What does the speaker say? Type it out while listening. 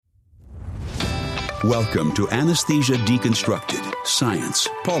Welcome to Anesthesia Deconstructed, Science,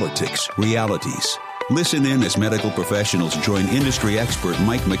 Politics, Realities. Listen in as medical professionals join industry expert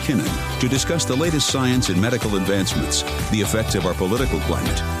Mike McKinnon to discuss the latest science and medical advancements, the effects of our political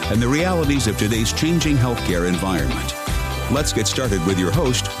climate, and the realities of today's changing healthcare environment. Let's get started with your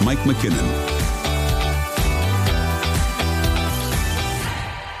host, Mike McKinnon.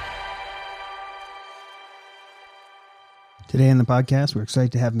 Today on the podcast, we're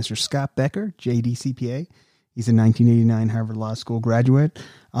excited to have Mr. Scott Becker, JD CPA. He's a 1989 Harvard Law School graduate,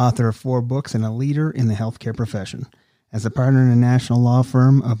 author of 4 books, and a leader in the healthcare profession. As a partner in a national law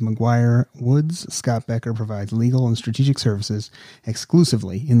firm of McGuire Woods, Scott Becker provides legal and strategic services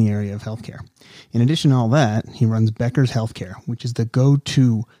exclusively in the area of healthcare. In addition to all that, he runs Beckers Healthcare, which is the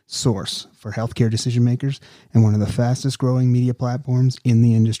go-to source for healthcare decision makers and one of the fastest growing media platforms in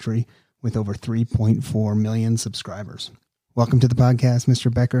the industry with over 3.4 million subscribers. Welcome to the podcast,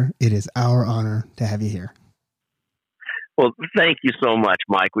 Mr. Becker. It is our honor to have you here. Well, thank you so much,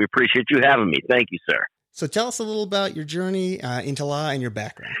 Mike. We appreciate you having me. Thank you, sir. So tell us a little about your journey into law and your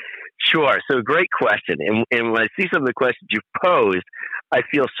background. Sure. So great question. And when I see some of the questions you've posed, I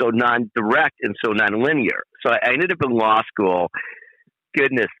feel so non-direct and so non-linear. So I ended up in law school.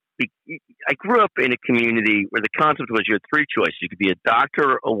 Goodness, I grew up in a community where the concept was you had 3 choices. You could be a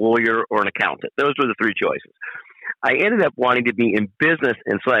doctor, a lawyer, or an accountant. Those were the 3 choices. I ended up wanting to be in business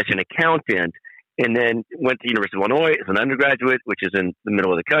and / an accountant, and then went to the University of Illinois as an undergraduate, which is in the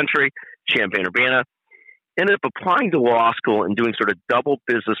middle of the country, Champaign-Urbana. Ended up applying to law school and doing sort of double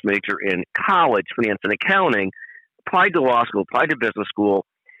business major in college, finance and accounting. Applied to law school, applied to business school,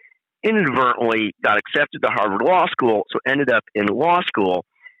 inadvertently got accepted to Harvard Law School, so ended up in law school.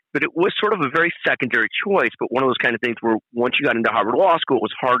 But it was sort of a very secondary choice, but one of those kind of things where once you got into Harvard Law School, it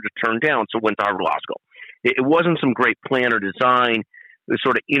was hard to turn down, so went to Harvard Law School. It wasn't some great plan or design. It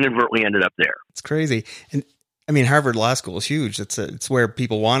sort of inadvertently ended up there. It's crazy. And I mean, Harvard Law School is huge. It's where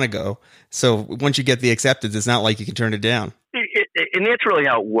people want to go. So once you get the acceptance, it's not like you can turn it down. And that's really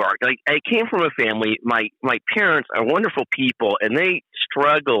how it worked. Like, I came from a family, my parents are wonderful people, and they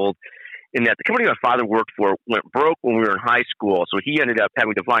struggled in that the company my father worked for went broke when we were in high school. So he ended up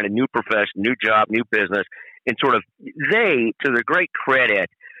having to find a new profession, new job, new business. And sort of they, to their great credit,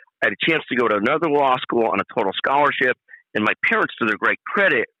 had a chance to go to another law school on a total scholarship. And my parents, to their great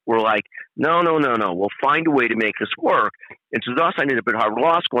credit, were like, no, we'll find a way to make this work. And so thus I ended up at Harvard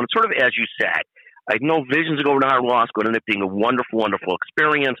Law School. And sort of as you said, I had no visions to go to Harvard Law School. It ended up being a wonderful, wonderful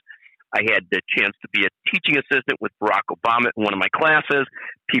experience. I had the chance to be a teaching assistant with Barack Obama in one of my classes,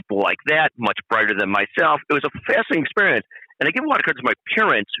 people like that, much brighter than myself. It was a fascinating experience. And I give a lot of credit to my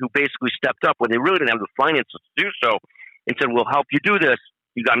parents who basically stepped up when they really didn't have the finances to do so and said, we'll help you do this.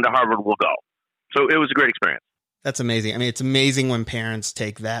 You got into Harvard, we'll go. So it was a great experience. That's amazing. I mean, it's amazing when parents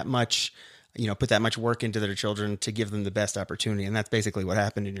take that much, put that much work into their children to give them the best opportunity. And that's basically what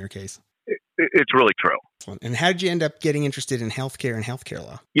happened in your case. It's really true. And how did you end up getting interested in healthcare and healthcare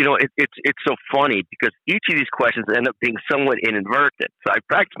law? It's so funny because each of these questions end up being somewhat inadvertent. So I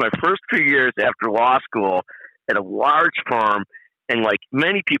practiced my first 2 years after law school at a large firm. And like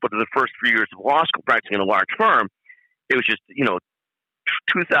many people to the first 3 years of law school practicing in a large firm, it was just,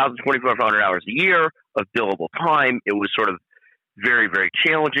 2,000, 2,500 hours a year of billable time. It was sort of very, very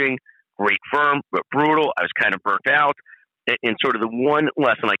challenging, great firm, but brutal. I was kind of burnt out. And sort of the one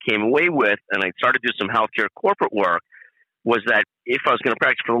lesson I came away with, and I started to do some healthcare corporate work, was that if I was going to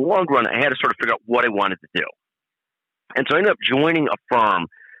practice for the long run, I had to sort of figure out what I wanted to do. And so I ended up joining a firm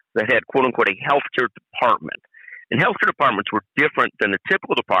that had, quote unquote, a healthcare department. And healthcare departments were different than the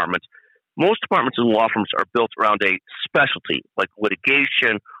typical departments. Most departments in law firms are built around a specialty, like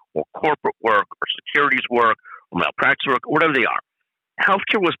litigation or corporate work or securities work or malpractice work, or whatever they are.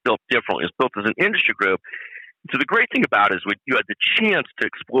 Healthcare was built differently. It was built as an industry group. So the great thing about it is you had the chance to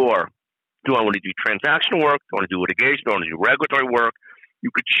explore, do I want to do transactional work? Do I want to do litigation? Do I want to do regulatory work?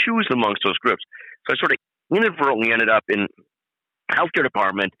 You could choose amongst those groups. So I sort of inadvertently ended up in healthcare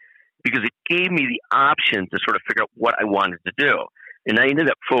department because it gave me the option to sort of figure out what I wanted to do. And I ended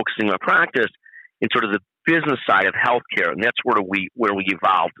up focusing my practice in sort of the business side of healthcare. And that's where we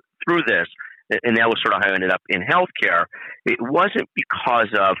evolved through this. And that was sort of how I ended up in healthcare. It wasn't because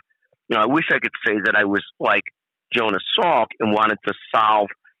of, I wish I could say that I was like Jonas Salk and wanted to solve,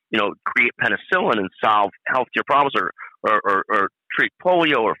 create penicillin and solve healthcare problems or treat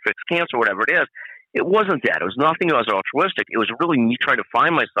polio or fix cancer, whatever it is. It wasn't that. It was nothing that was altruistic. It was really me trying to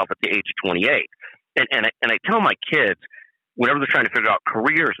find myself at the age of 28. And I tell my kids, whenever they're trying to figure out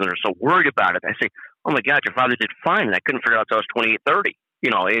careers and they're so worried about it, I say, oh my God, your father did fine. And I couldn't figure it out until I was 28, 30,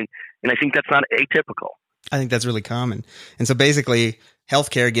 and I think that's not atypical. I think that's really common. And so basically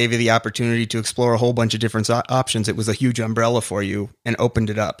healthcare gave you the opportunity to explore a whole bunch of different options. It was a huge umbrella for you and opened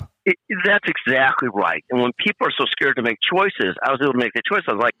it up. That's exactly right. And when people are so scared to make choices, I was able to make the choice.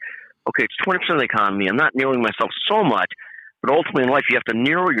 I was like, okay, it's 20% of the economy. I'm not narrowing myself so much, but ultimately in life, you have to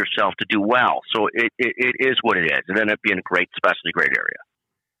narrow yourself to do well. So it is what it is. It ended up being a great, especially great area.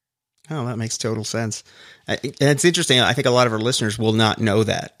 Oh, that makes total sense. And it's interesting. I think a lot of our listeners will not know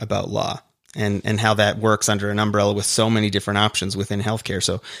that about law and how that works under an umbrella with so many different options within healthcare.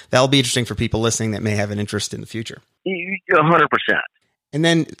 So that'll be interesting for people listening that may have an interest in the future. 100%. And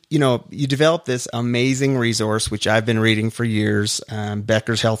then, you developed this amazing resource, which I've been reading for years,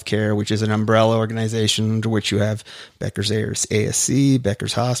 Beckers Healthcare, which is an umbrella organization under which you have Beckers ASC,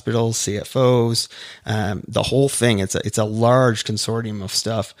 Beckers Hospitals, CFOs, the whole thing. It's a large consortium of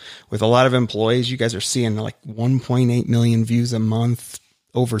stuff with a lot of employees. You guys are seeing like 1.8 million views a month,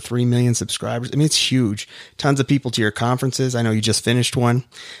 over 3 million subscribers. I mean, it's huge. Tons of people to your conferences. I know you just finished one.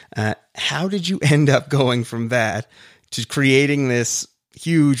 How did you end up going from that to creating this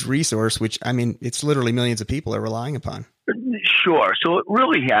huge resource, which, I mean, it's literally millions of people are relying upon? Sure. So it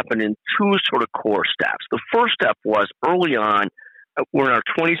really happened in two sort of core steps. The first step was early on, we're in our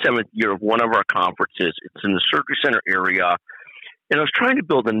 27th year of one of our conferences. It's in the surgery center area. And I was trying to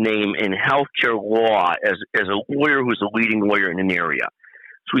build a name in healthcare law as a lawyer who's a leading lawyer in an area.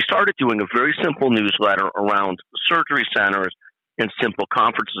 So we started doing a very simple newsletter around surgery centers and simple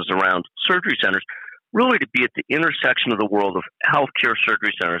conferences around surgery centers, really to be at the intersection of the world of healthcare,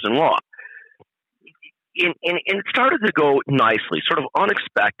 surgery centers, and law. And it started to go nicely, sort of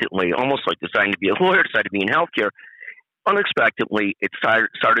unexpectedly, almost like deciding to be a lawyer, decided to be in healthcare. Unexpectedly, it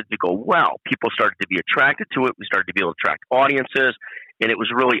started to go well. People started to be attracted to it. We started to be able to attract audiences, and it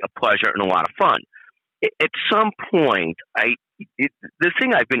was really a pleasure and a lot of fun. At some point, the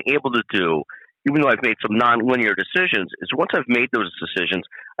thing I've been able to do, even though I've made some nonlinear decisions, is once I've made those decisions,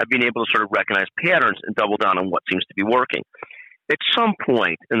 I've been able to sort of recognize patterns and double down on what seems to be working. At some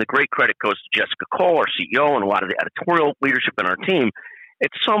point, and the great credit goes to Jessica Cole, our CEO, and a lot of the editorial leadership in our team,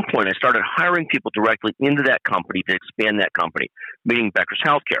 at some point I started hiring people directly into that company to expand that company, meaning Beckers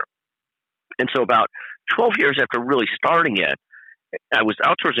Healthcare. And so about 12 years after really starting it, I was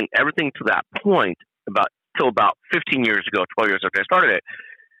outsourcing everything to that point till about 15 years ago, 12 years after I started it.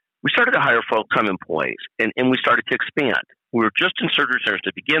 We started to hire full-time employees, and we started to expand. We were just in surgery centers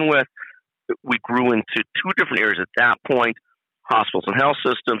to begin with. We grew into two different areas at that point, hospitals and health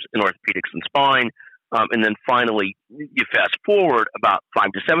systems, and orthopedics and spine. And then finally, you fast forward about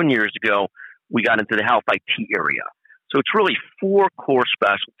 5 to 7 years ago, we got into the health IT area. So it's really four core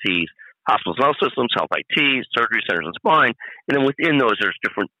specialties: hospitals and health systems, health IT, surgery centers, and spine. And then within those, there's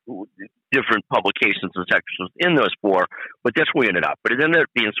different publications and sectors within those four, but that's where we ended up. But it ended up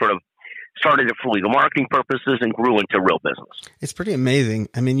being sort of started it for legal marketing purposes and grew into real business. It's pretty amazing.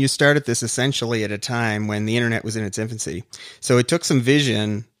 I mean, you started this essentially at a time when the internet was in its infancy. So it took some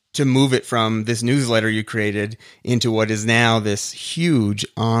vision to move it from this newsletter you created into what is now this huge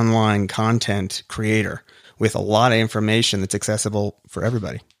online content creator with a lot of information that's accessible for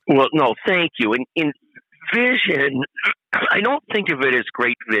everybody. Well, no, thank you. In vision, I don't think of it as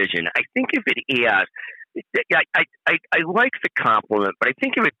great vision. I think of it as, I like the compliment, but I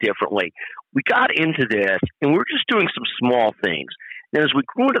think of it differently. We got into this, and we were just doing some small things. And as we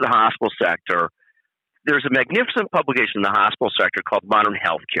grew into the hospital sector, there's a magnificent publication in the hospital sector called Modern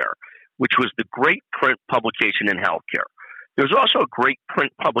Healthcare, which was the great print publication in healthcare. There's also a great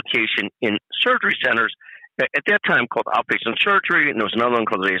print publication in surgery centers at that time called Outpatient Surgery, and there was another one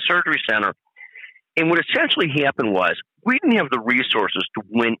called the Surgery Center. And what essentially happened was we didn't have the resources to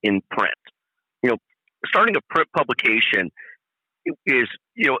win in print. Starting a print publication is,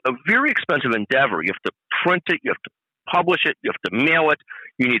 a very expensive endeavor. You have to print it, you have to publish it, you have to mail it,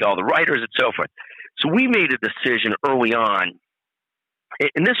 you need all the writers and so forth. So we made a decision early on,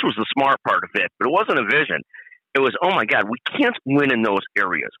 and this was the smart part of it, but it wasn't a vision. It was, oh my God, we can't win in those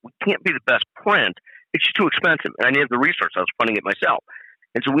areas. We can't be the best print. It's just too expensive. And I needed the resource. I was funding it myself.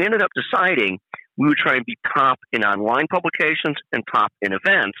 And so we ended up deciding we would try and be top in online publications and top in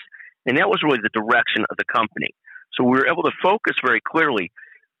events. And that was really the direction of the company. So we were able to focus very clearly,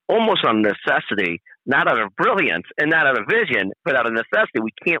 almost on necessity, not out of brilliance and not out of vision, but out of necessity.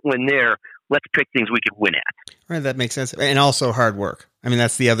 We can't win there. Let's pick things we could win at. Right, that makes sense. And also hard work. I mean,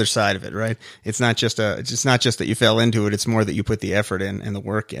 that's the other side of it, right? It's not just that you fell into it. It's more that you put the effort in and the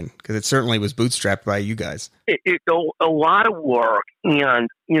work in, because it certainly was bootstrapped by you guys. A lot of work, and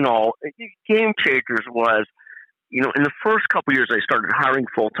Game Changers was, in the first couple of years I started hiring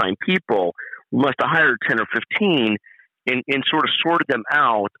full-time people. We must have hired 10 or 15 and sort of sorted them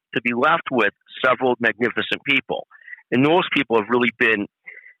out to be left with several magnificent people. And those people have really been,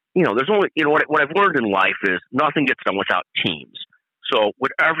 there's only, what I've learned in life is nothing gets done without teams. So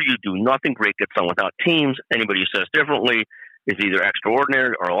whatever you do, nothing great gets done without teams. Anybody who says differently is either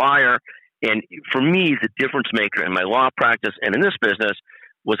extraordinary or a liar. And for me, the difference maker in my law practice and in this business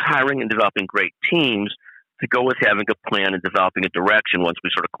was hiring and developing great teams to go with having a plan and developing a direction once we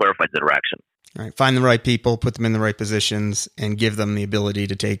sort of clarified the direction. All right. Find the right people, put them in the right positions, and give them the ability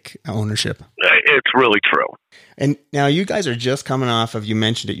to take ownership. It's really true. And now you guys are just coming off of, you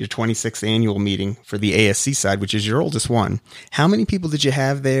mentioned it, your 26th annual meeting for the ASC side, which is your oldest one. How many people did you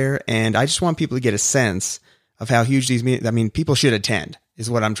have there? And I just want people to get a sense of how huge these meetings, people should attend, is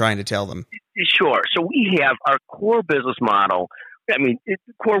what I'm trying to tell them. Sure. So we have our core business model.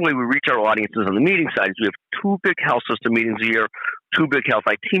 Core way we reach our audiences on the meeting side is we have 2 big health system meetings a year, 2 big health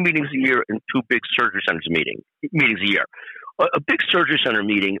IT meetings a year, and 2 big surgery centers meetings a year. A big surgery center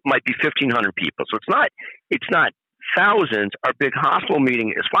meeting might be 1,500 people. So it's not thousands. Our big hospital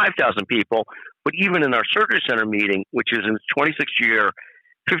meeting is 5,000 people. But even in our surgery center meeting, which is in its 26th year,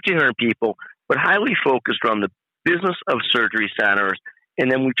 1,500 people, but highly focused on the business of surgery centers.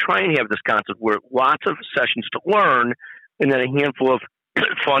 And then we try and have this concept where lots of sessions to learn and then a handful of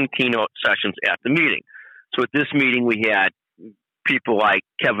fun keynote sessions at the meeting. So at this meeting, we had people like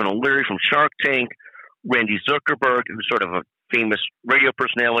Kevin O'Leary from Shark Tank, Randy Zuckerberg, who's sort of a famous radio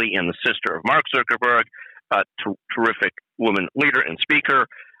personality and the sister of Mark Zuckerberg, terrific woman leader and speaker,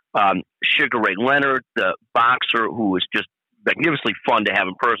 Sugar Ray Leonard, the boxer, who was just magnificently fun to have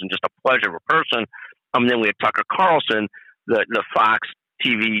in person, just a pleasure of a person. Then we had Tucker Carlson, the Fox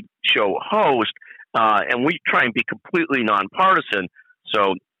TV show host, and we try and be completely nonpartisan.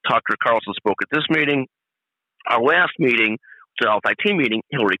 So Tucker Carlson spoke at this meeting. Our last meeting, the Health IT meeting,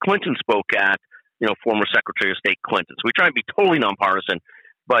 Hillary Clinton spoke at, former Secretary of State Clinton. So we try and be totally nonpartisan,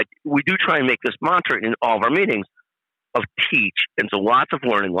 but we do try and make this mantra in all of our meetings of teach. And so lots of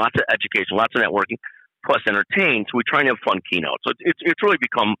learning, lots of education, lots of networking, plus entertain. So we try and have fun keynotes. So it's really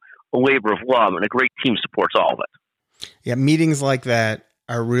become a labor of love, and a great team supports all of it. Yeah, meetings like that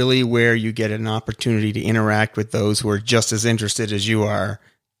are really where you get an opportunity to interact with those who are just as interested as you are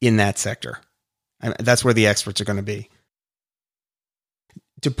in that sector. That's where the experts are going to be.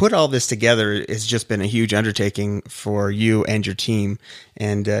 To put all this together has just been a huge undertaking for you and your team.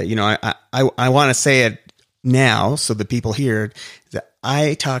 And, I want to say it now so that people hear it, that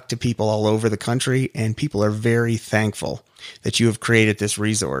I talk to people all over the country, and people are very thankful that you have created this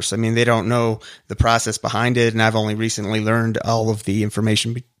resource. They don't know the process behind it, and I've only recently learned all of the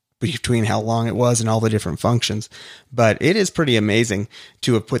information between how long it was and all the different functions. But it is pretty amazing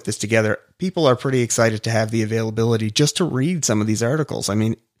to have put this together. People are pretty excited to have the availability just to read some of these articles.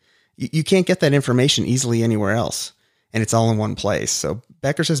 You can't get that information easily anywhere else, and it's all in one place. So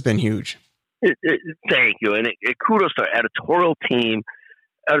Beckers has been huge. Thank you. And kudos to our editorial team.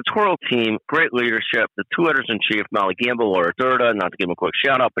 Great leadership, the 2 editors-in-chief, Molly Gamble, Laura Durda, not to give them a quick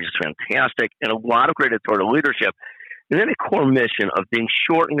shout-out, but just fantastic, and a lot of great editorial leadership. And then a core mission of being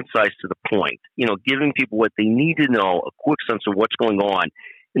short and concise to the point, giving people what they need to know, a quick sense of what's going on.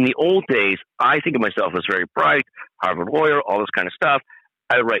 In the old days, I think of myself as very bright, Harvard lawyer, all this kind of stuff.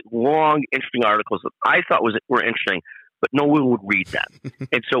 I would write long, interesting articles that I thought were interesting, but no one would read them.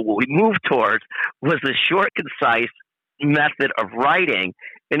 And so what we moved towards was the short, concise method of writing.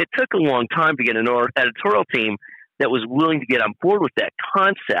 And it took a long time to get an editorial team that was willing to get on board with that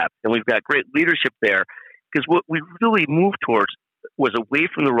concept. And we've got great leadership there, because what we really moved towards was away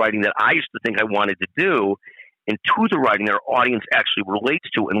from the writing that I used to think I wanted to do, and to the writing that our audience actually relates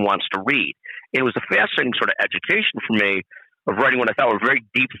to and wants to read. And it was a fascinating sort of education for me of writing what I thought were very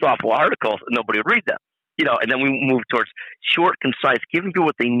deep, thoughtful articles, and nobody would read them. And then we moved towards short, concise, giving people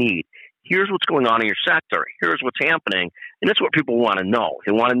what they need. Here's what's going on in your sector. Here's what's happening. And that's what people want to know.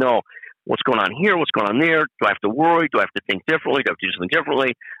 They want to know what's going on here, what's going on there. Do I have to worry? Do I have to think differently? Do I have to do something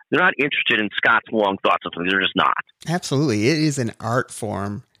differently? They're not interested in Scott's long thoughts of something. They're just not. Absolutely. It is an art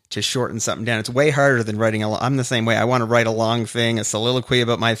form to shorten something down. It's way harder than writing I'm the same way. I want to write a long thing, a soliloquy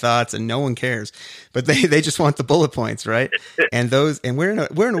about my thoughts, and no one cares. But they just want the bullet points, right? And we're in a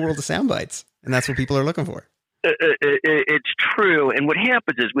world of sound bites, and that's what people are looking for. It's true. And what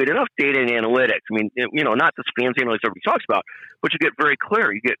happens is we had enough data and analytics. Not this fancy analytics everybody talks about, but you get very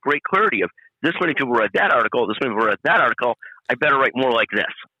clear. You get great clarity of this many people read that article, this many people read that article. I better write more like this.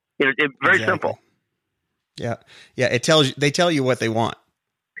 Very simple. Yeah. They tell you what they want,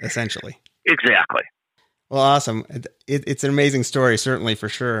 essentially. Exactly. Well, awesome. It's an amazing story, certainly, for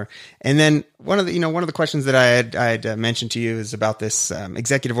sure. And then one of the questions that I had mentioned to you is about this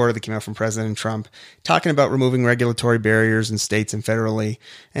executive order that came out from President Trump, talking about removing regulatory barriers in states and federally.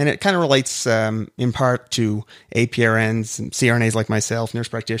 And it kind of relates in part to APRNs and CRNAs like myself, nurse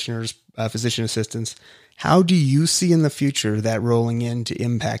practitioners, physician assistants. How do you see in the future that rolling in to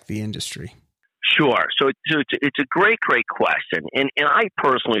impact the industry? Sure. So it's a great question. And I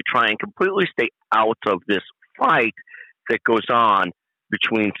personally try and completely stay out of this fight that goes on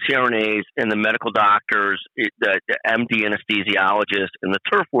between CRNAs and the medical doctors, the MD anesthesiologists, and the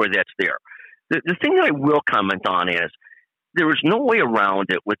turf war that's there. The thing that I will comment on is there is no way around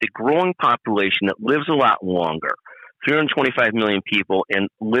it with the growing population that lives a lot longer, 325 million people, and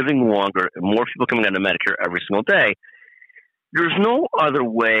living longer, and more people coming out of Medicare every single day. There's no other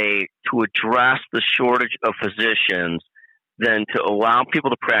way to address the shortage of physicians than to allow people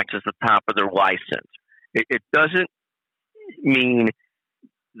to practice at the top of their license. It doesn't mean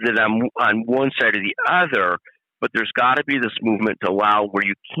that I'm on one side or the other, but there's got to be this movement to allow where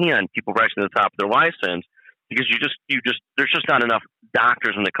you can people practicing at the top of their license, because there's just not enough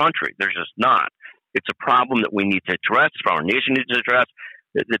doctors in the country. There's just not. It's a problem that we need to address, our nation needs to address.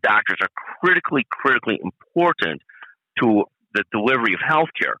 The doctors are critically important to the delivery of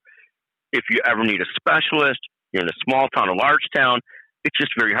healthcare. If you ever need a specialist in a small town or large town, it's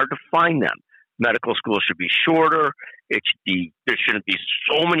just very hard to find them. Medical school should be shorter. There shouldn't be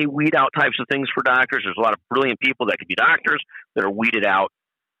so many weed out types of things for doctors. There's a lot of brilliant people that could be doctors that are weeded out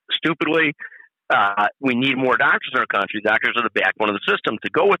stupidly. We need more doctors in our country. Doctors are the backbone of the system to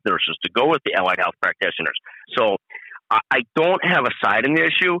go with nurses, to go with the allied health practitioners. So I don't have a side in the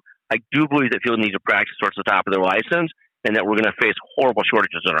issue. I do believe that people need to practice towards the top of their license, and that we're going to face horrible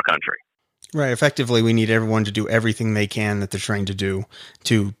shortages in our country. Right. Effectively, we need everyone to do everything they can that they're trained to do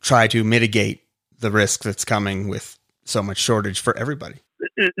to try to mitigate the risk that's coming with so much shortage for everybody.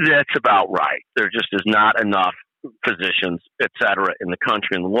 That's about right. There just is not enough physicians, et cetera, in the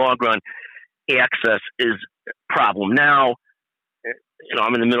country in the long run. Access is a problem now.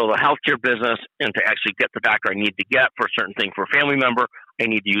 I'm in the middle of the healthcare business, and to actually get the doctor I need to get for a certain thing for a family member, I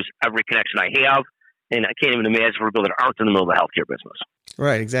need to use every connection I have. And I can't even imagine for people that aren't in the middle of the healthcare business.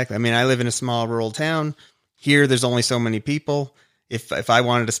 Right, exactly. I mean, I live in a small rural town. Here, there's only so many people. If I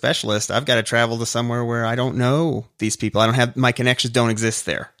wanted a specialist, I've got to travel to somewhere where I don't know these people. My connections don't exist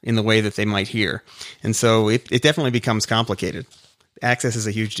there in the way that they might here. And so it definitely becomes complicated. Access is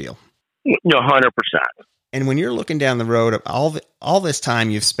a huge deal. 100%. And when you're looking down the road of all this time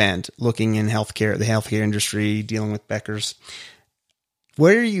you've spent looking in healthcare, the healthcare industry, dealing with Beckers,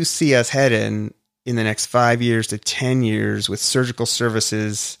 where do you see us heading in the next 5 years to 10 years with surgical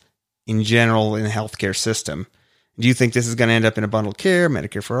services in general in the healthcare system? Do you think this is going to end up in a bundled care,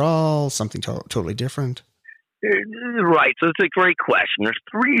 Medicare for all, something totally different? Right. So it's a great question. There's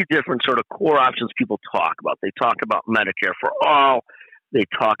three different sort of core options people talk about. They talk about Medicare for all, they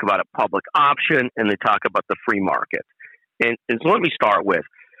talk about a public option, and they talk about the free market. And so let me start with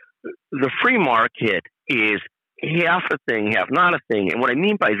the free market is half a thing, half not a thing. And what I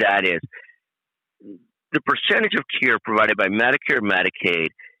mean by that is the percentage of care provided by Medicare and Medicaid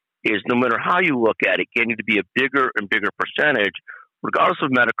is, no matter how you look at it, getting to be a bigger and bigger percentage, regardless of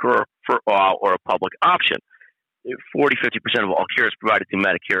Medicare for all or a public option. 40, 50% of all care is provided through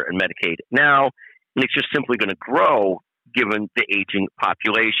Medicare and Medicaid now, and it's just simply going to grow given the aging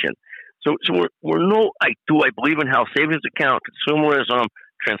population. So do I believe in health savings account, consumerism,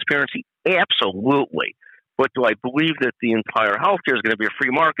 transparency? Absolutely. But do I believe that the entire healthcare is going to be a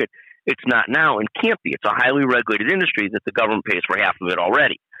free market? It's not now and can't be. It's a highly regulated industry that the government pays for half of it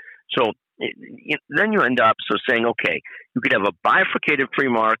already. So then you end up saying, okay, you could have a bifurcated free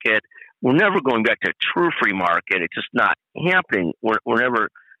market. We're never going back to a true free market. It's just not happening. We're never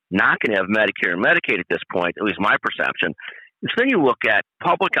not going to have Medicare and Medicaid at this point, at least my perception. And so then you look at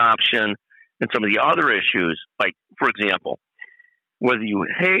public option and some of the other issues, like, for example, whether you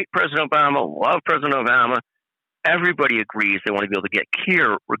hate President Obama, love President Obama, everybody agrees they want to be able to get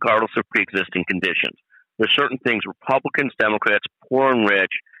care regardless of pre-existing conditions. There's certain things Republicans, Democrats, poor and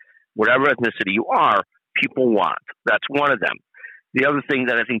rich, whatever ethnicity you are, people want. That's one of them. The other thing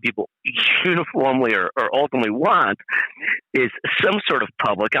that I think people uniformly or ultimately want is some sort of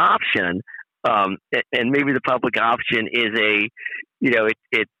public option. And maybe the public option is it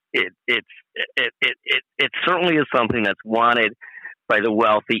certainly is something that's wanted by the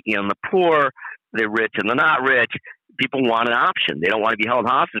wealthy and the poor, the rich and the not rich. People want an option. They don't want to be held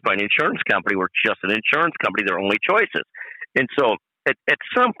hostage by an insurance company or just an insurance company, their only choices. And so at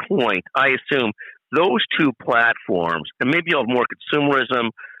some point, I assume those two platforms, and maybe you'll have more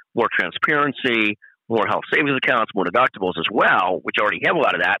consumerism, more transparency, more health savings accounts, more deductibles as well, which already have a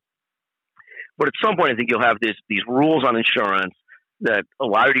lot of that. But at some point, I think you'll have these rules on insurance that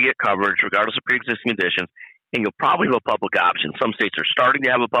allow you to get coverage regardless of pre-existing conditions, and you'll probably have a public option. Some states are starting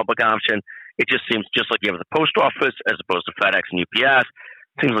to have a public option. It just seems just like you have the post office as opposed to FedEx and UPS.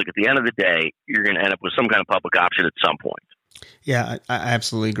 It seems like at the end of the day, you're going to end up with some kind of public option at some point. Yeah, I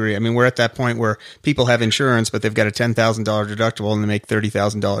absolutely agree. I mean, we're at that point where people have insurance, but they've got a $10,000 deductible and they make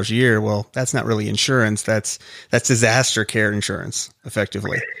 $30,000 a year. Well, that's not really insurance. That's disaster care insurance,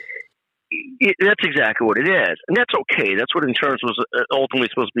 effectively. That's exactly what it is, and that's okay. That's what insurance was ultimately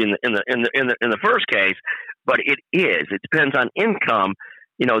supposed to be in the first case. But it is. It depends on income.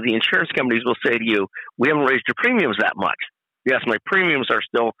 You know, the insurance companies will say to you, "We haven't raised your premiums that much." Yes, my premiums are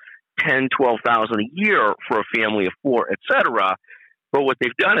still $10,000-$12,000 a year for a family of four, etc. But what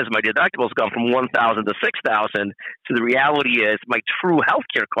they've done is my deductibles gone from $1,000 to $6,000. So the reality is my true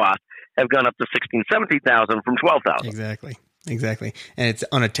healthcare costs have gone up to $16,000-$17,000 from $12,000. Exactly. And it's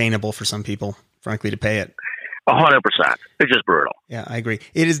unattainable for some people, frankly, to pay it. 100%. It's just brutal. Yeah, I agree.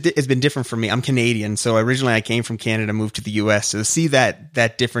 It's been different for me. I'm Canadian, so originally I came from Canada, moved to the U.S. So to see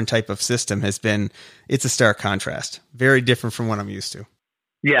that different type of system it's a stark contrast. Very different from what I'm used to.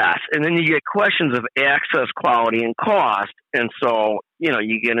 Yes, and then you get questions of access, quality, and cost. And so, you know,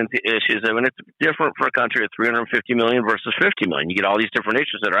 you get into issues. I mean, it's different for a country of 350 million versus 50 million. You get all these different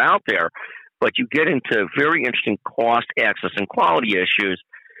issues that are out there, but you get into very interesting cost, access, and quality issues.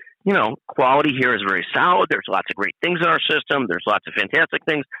 You know, quality here is very solid. There's lots of great things in our system. There's lots of fantastic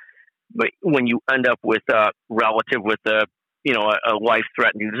things. But when you end up with a relative with a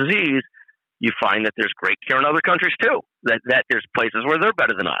life-threatening disease, you find that there's great care in other countries too. That there's places where they're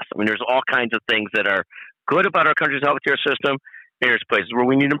better than us. I mean, there's all kinds of things that are good about our country's healthcare system. There's places where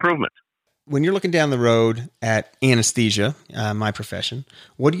we need improvement. When you're looking down the road at anesthesia, my profession,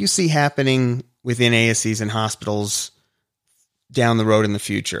 what do you see happening within ASCs and hospitals down the road in the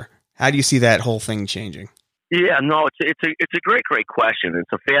future? How do you see that whole thing changing? Yeah, no, it's a great question.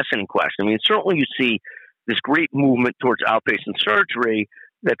 It's a fascinating question. I mean, certainly you see this great movement towards outpatient surgery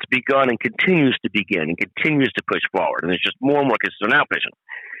that's begun and continues to begin and continues to push forward. And there's just more and more cases on outpatient.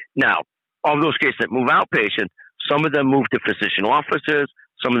 Now, of those cases that move outpatient, some of them move to physician offices,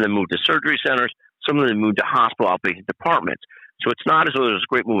 some of them move to surgery centers, some of them move to hospital outpatient departments. So it's not as though there's a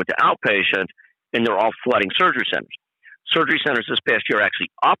great movement to outpatient and they're all flooding surgery centers. Surgery centers this past year are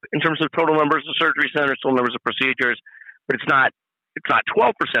actually up in terms of total numbers of surgery centers, total numbers of procedures, but it's not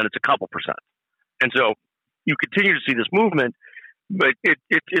 12%, it's a couple percent. And so you continue to see this movement, but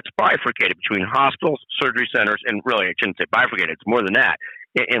it's bifurcated between hospitals, surgery centers, and really, I shouldn't say bifurcated, it's more than that,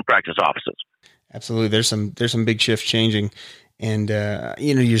 in practice offices. Absolutely. There's some big shifts changing. And,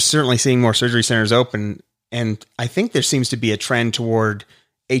 you're certainly seeing more surgery centers open. And I think there seems to be a trend toward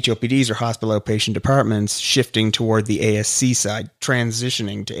HOPDs or hospital outpatient departments shifting toward the ASC side,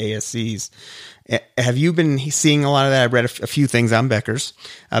 transitioning to ASCs. Have you been seeing a lot of that? I read a few things on Beckers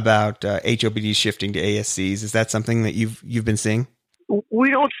about HOPDs shifting to ASCs. Is that something that you've been seeing? We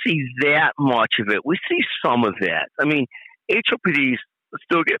don't see that much of it. We see some of it. I mean, HOPDs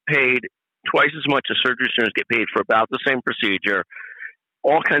still get paid twice as much as surgery centers get paid for about the same procedure.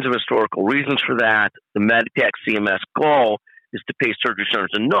 All kinds of historical reasons for that. The Meditech CMS goal is to pay surgery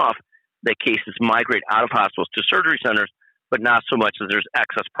centers enough that cases migrate out of hospitals to surgery centers, but not so much that there's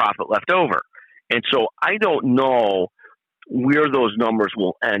excess profit left over. And so I don't know where those numbers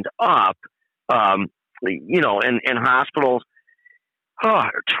will end up. And hospitals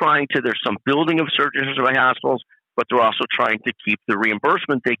are trying to, there's some building of surgery centers by hospitals, but they're also trying to keep the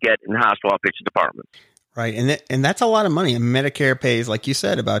reimbursement they get in hospital outpatient departments. Right. And that's a lot of money. And Medicare pays, like you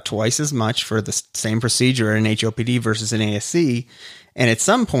said, about twice as much for the same procedure in HOPD versus an ASC. And at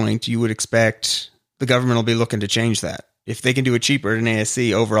some point, you would expect the government will be looking to change that. If they can do it cheaper in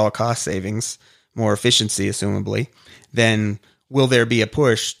ASC, overall cost savings, more efficiency, assumably, then will there be a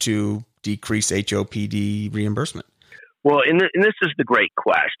push to decrease HOPD reimbursement? Well, and this is the great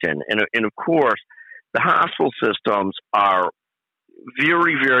question. And of course, the hospital systems are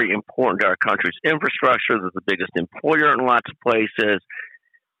very, very important to our country's infrastructure. They're the biggest employer in lots of places.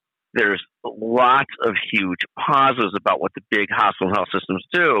 There's lots of huge positives about what the big hospital and health systems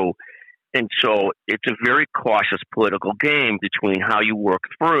do. And so it's a very cautious political game between how you work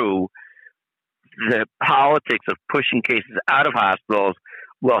through the politics of pushing cases out of hospitals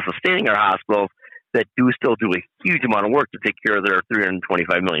while sustaining our hospitals that do still do a huge amount of work to take care of their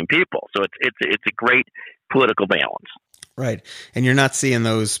 325 million people. So it's a great political balance. Right. And you're not seeing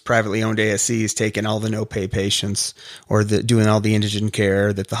those privately owned ASCs taking all the no-pay patients or doing all the indigent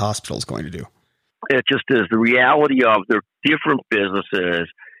care that the hospital is going to do. It just is the reality of they're different businesses.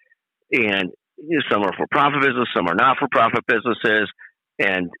 And Some are for-profit business, some are not-for-profit businesses,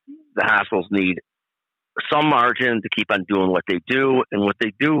 and the hospitals need some margin to keep on doing what they do. And what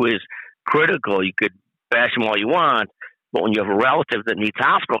they do is critical. You could bash them all you want, but when you have a relative that needs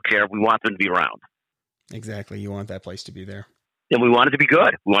hospital care, we want them to be around. Exactly. You want that place to be there. And we want it to be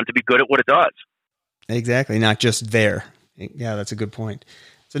good. We want it to be good at what it does. Exactly. Not just there. Yeah, that's a good point.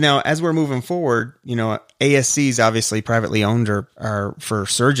 So now, as we're moving forward, ASCs, obviously privately owned, are for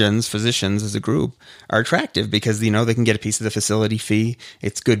surgeons, physicians as a group, are attractive because, they can get a piece of the facility fee.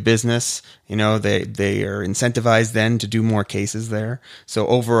 It's good business. They are incentivized then to do more cases there. So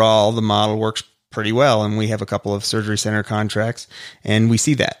overall, the model works pretty well. And we have a couple of surgery center contracts, and we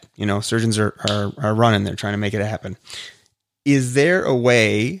see that, surgeons are running. They're trying to make it happen. Is there a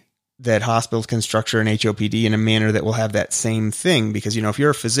way that hospitals can structure an HOPD in a manner that will have that same thing? Because, if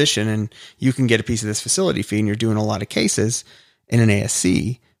you're a physician and you can get a piece of this facility fee and you're doing a lot of cases in an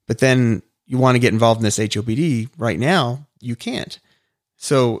ASC, but then you want to get involved in this HOPD right now, you can't.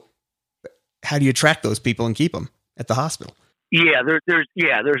 So how do you attract those people and keep them at the hospital? Yeah, there's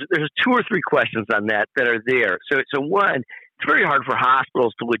 2 or 3 questions on that are there. So one, it's very hard for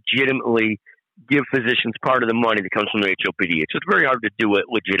hospitals to legitimately give physicians part of the money that comes from the HOPD. It's just very hard to do it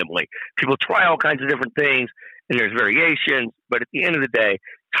legitimately. People try all kinds of different things, and there's variations, but at the end of the day,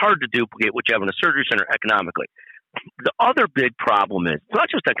 it's hard to duplicate what you have in a surgery center economically. The other big problem is it's not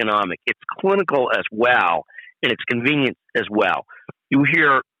just economic, it's clinical as well, and it's convenient as well. You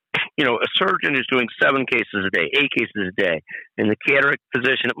hear, a surgeon is doing 7 cases a day, 8 cases a day, and the cataract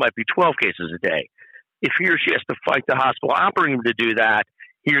physician, it might be 12 cases a day. If he or she has to fight the hospital operating room to do that,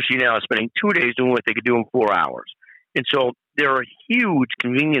 he or she now is spending 2 days doing what they could do in 4 hours. And so there are huge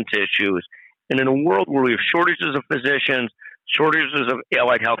convenience issues. And in a world where we have shortages of physicians, shortages of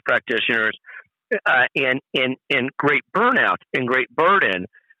allied health practitioners, and great burnout and great burden,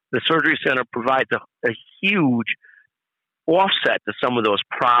 the surgery center provides a huge offset to some of those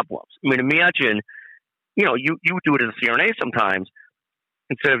problems. I mean, imagine, you do it as a CRNA sometimes.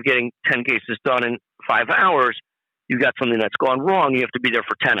 Instead of getting 10 cases done in 5 hours, you've got something that's gone wrong. You have to be there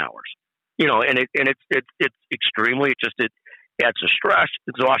for 10 hours, and it's extremely, it adds to stress,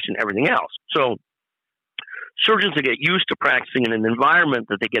 exhaustion, everything else. So surgeons that get used to practicing in an environment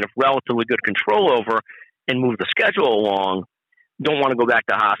that they get a relatively good control over and move the schedule along don't want to go back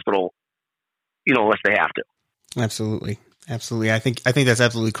to hospital, unless they have to. Absolutely. Absolutely. I think that's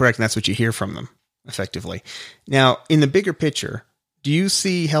absolutely correct. And that's what you hear from them effectively. Now, in the bigger picture, do you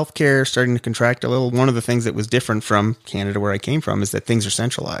see healthcare starting to contract a little? One of the things that was different from Canada, where I came from, is that things are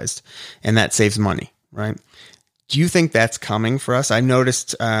centralized, and that saves money, right? Do you think that's coming for us? I've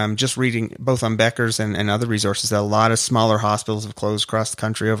noticed just reading both on Beckers and other resources that a lot of smaller hospitals have closed across the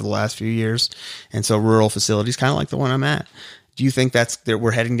country over the last few years. And so rural facilities, kind of like the one I'm at. Do you think that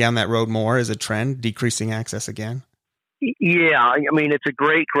we're heading down that road more as a trend, decreasing access again? Yeah, I mean, it's a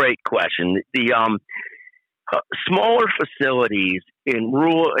great question. The smaller facilities in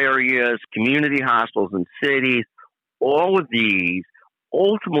rural areas, community hospitals in cities, all of these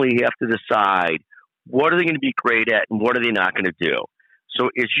ultimately have to decide what are they going to be great at and what are they not going to do. So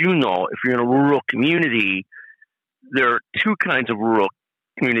as you know, if you're in a rural community, there are 2 kinds of rural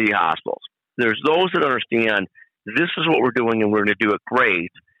community hospitals. There's those that understand this is what we're doing and we're going to do it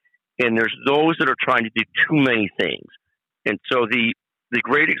great. And there's those that are trying to do too many things. And so the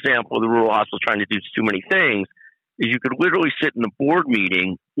great example of the rural hospital trying to do too many things is you could literally sit in a board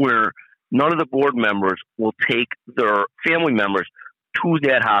meeting where none of the board members will take their family members to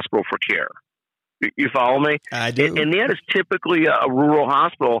that hospital for care. You follow me? I do. And that is typically a rural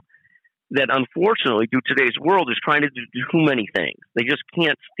hospital that, unfortunately, due to today's world, is trying to do too many things. They just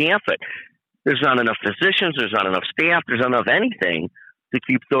can't staff it. There's not enough physicians. There's not enough staff. There's not enough anything to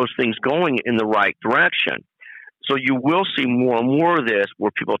keep those things going in the right direction. So you will see more and more of this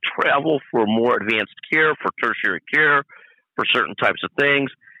where people travel for more advanced care, for tertiary care, for certain types of things.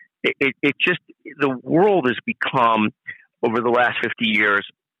 It just, the world has become, over the last 50 years,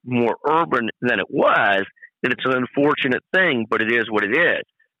 more urban than it was, and it's an unfortunate thing, but it is what it is.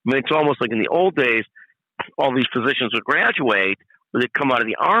 I mean, it's almost like in the old days, all these physicians would graduate, or they'd come out of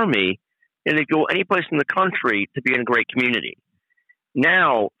the Army, and they'd go any place in the country to be in a great community.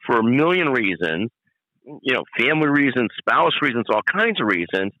 Now, for a million reasons, family reasons, spouse reasons, all kinds of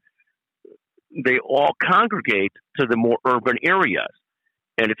reasons, they all congregate to the more urban areas.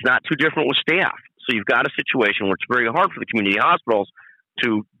 And it's not too different with staff. So you've got a situation where it's very hard for the community hospitals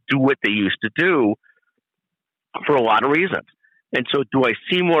to do what they used to do for a lot of reasons. And so do I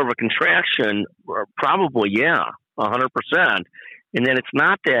see more of a contraction? Probably, yeah, 100%. And then it's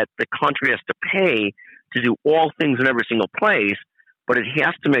not that the country has to pay to do all things in every single place, but it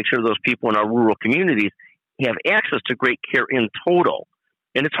has to make sure those people in our rural communities have access to great care in total.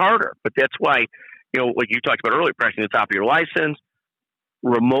 And it's harder, but that's why, like you talked about earlier, pressing the top of your license,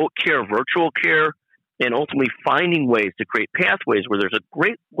 remote care, virtual care, and ultimately finding ways to create pathways where there's a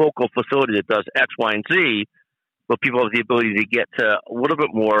great local facility that does X, Y, and Z, but people have the ability to get to a little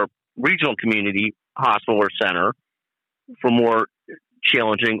bit more regional community hospital or center for more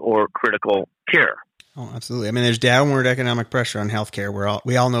challenging or critical care. Oh, absolutely. I mean, there's downward economic pressure on healthcare.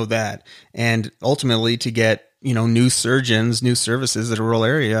 We all know that. And ultimately, to get, new surgeons, new services in a rural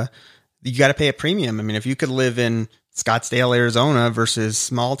area, you got to pay a premium. I mean, if you could live in Scottsdale, Arizona versus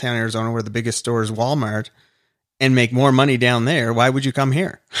small town Arizona, where the biggest store is Walmart, and make more money down there, why would you come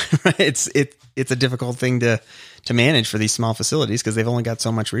here? It's a difficult thing to manage for these small facilities because they've only got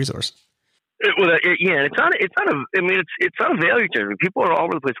so much resource. It's not a value judgment. People are all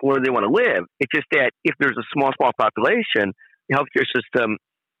over the place where they want to live. It's just that if there's a small population, the healthcare system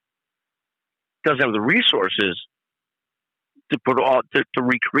doesn't have the resources to to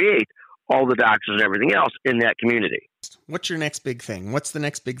recreate all the doctors and everything else in that community. What's your next big thing? What's the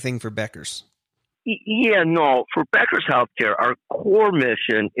next big thing for Beckers? For Beckers Healthcare, our core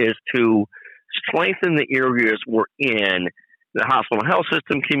mission is to strengthen the areas we're in, the hospital health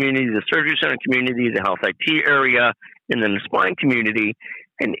system community, the surgery center community, the health IT area, and then the spine community.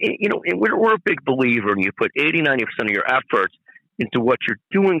 And we're a big believer, and you put 80-90% of your efforts into what you're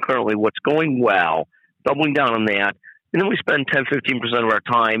doing currently, what's going well, doubling down on that. And then we spend 10-15% of our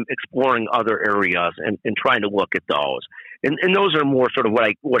time exploring other areas and trying to look at those. And those are more sort of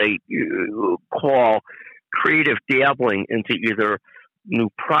what I call creative dabbling into either new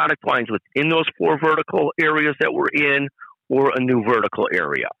product lines within those 4 vertical areas that we're in, or a new vertical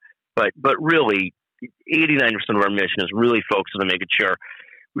area. But really, 80-90% of our mission is really focused on making sure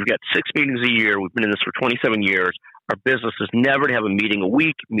we've got 6 meetings a year. We've been in this for 27 years. Our business is never to have a meeting a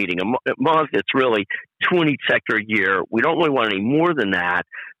week, meeting a month. It's really 2 in each sector a year. We don't really want any more than that.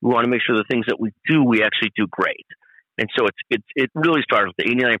 We want to make sure the things that we do, we actually do great. And so it really starts with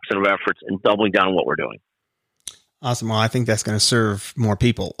the 89% of efforts and doubling down on what we're doing. Awesome. Well, I think that's going to serve more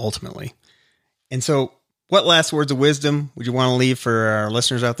people ultimately. And so what last words of wisdom would you want to leave for our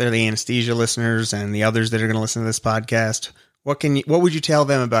listeners out there, the anesthesia listeners and the others that are going to listen to this podcast? What would you tell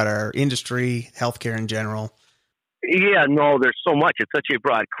them about our industry, healthcare in general? There's so much. It's such a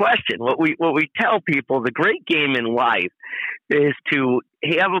broad question. What we tell people, the great game in life is to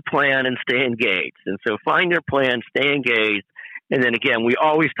have a plan and stay engaged. And so find your plan, stay engaged. And then again, we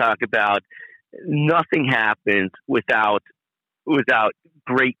always talk about nothing happens without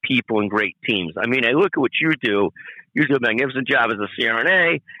great people and great teams. I mean, I look at what you do. You do a magnificent job as a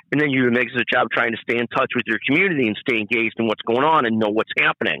CRNA, and then you do a magnificent job trying to stay in touch with your community and stay engaged in what's going on and know what's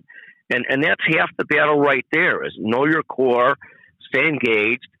happening. And that's half the battle right there, is know your core, stay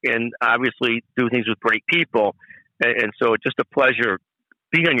engaged, and obviously do things with great people. And so it's just a pleasure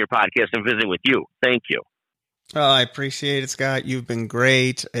being on your podcast and visiting with you. Thank you. Oh, I appreciate it, Scott. You've been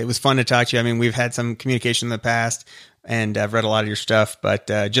great. It was fun to talk to you. I mean, we've had some communication in the past, and I've read a lot of your stuff, but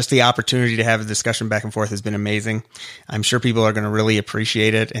just the opportunity to have a discussion back and forth has been amazing. I'm sure people are going to really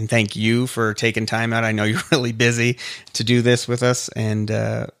appreciate it, and thank you for taking time out. I know you're really busy to do this with us, and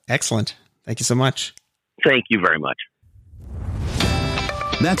excellent. Thank you so much. Thank you very much.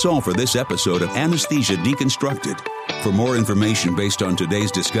 That's all for this episode of Anesthesia Deconstructed. For more information based on today's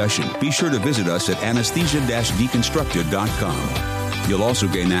discussion, be sure to visit us at anesthesia-deconstructed.com. You'll also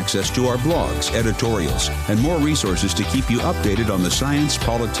gain access to our blogs, editorials, and more resources to keep you updated on the science,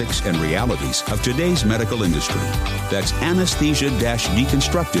 politics, and realities of today's medical industry. That's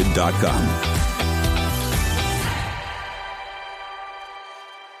anesthesia-deconstructed.com.